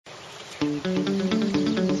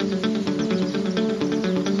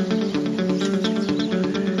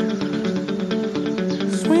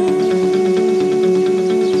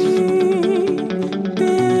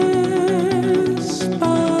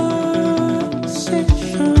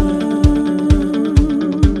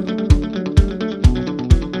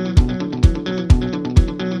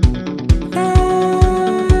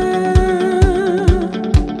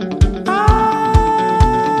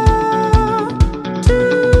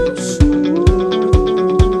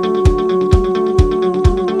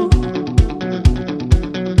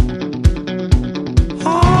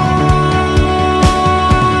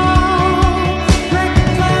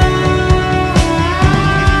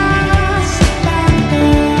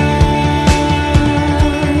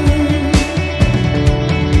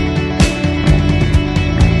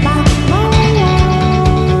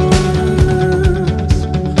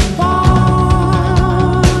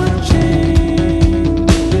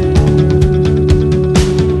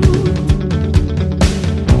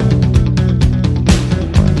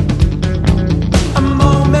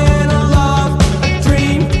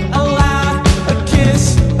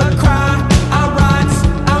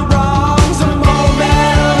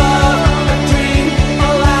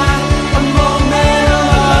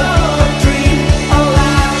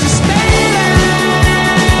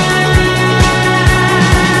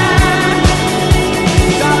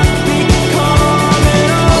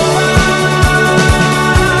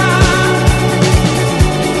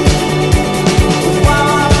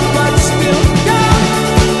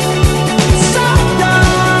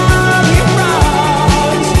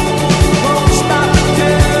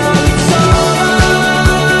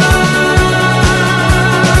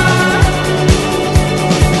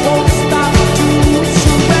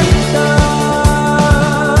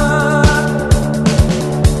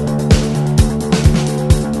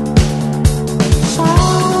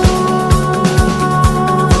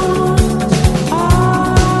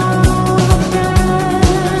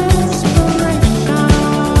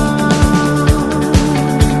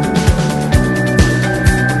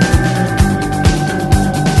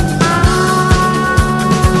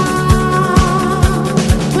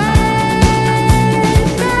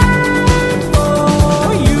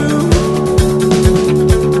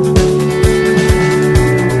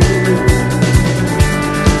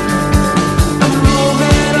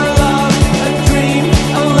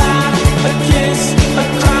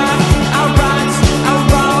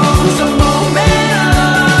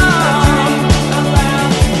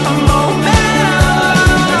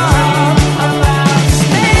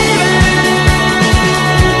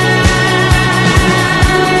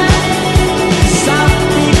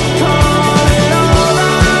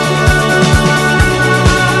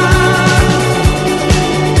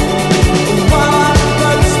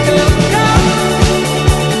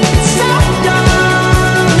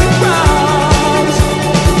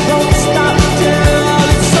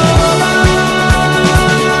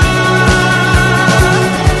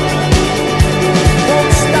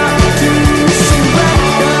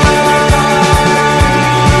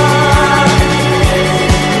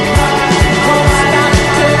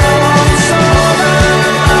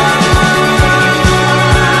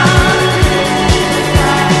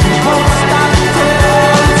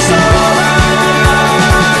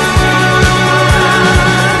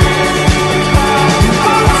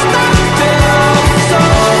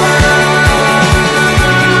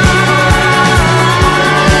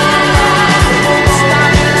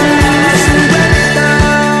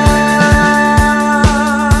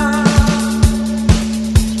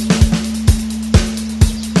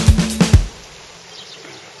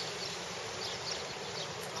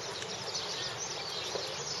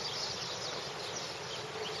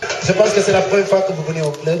Je pense que c'est la première fois que vous venez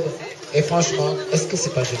au club. Et franchement, est-ce que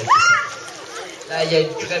c'est pas joli tout ça? Là, il y a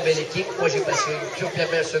une très belle équipe. Moi, j'ai passé une toute bien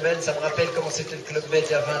belle semaine. Ça me rappelle comment c'était le Club Med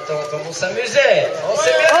il y a 20 ans, comme on s'amusait. On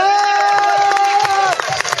s'est bien.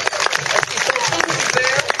 Parce qu'ils sont tous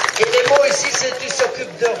super. Et les mots ici, c'est tu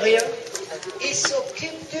s'occupes de rien. Ils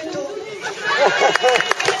s'occupent du tout.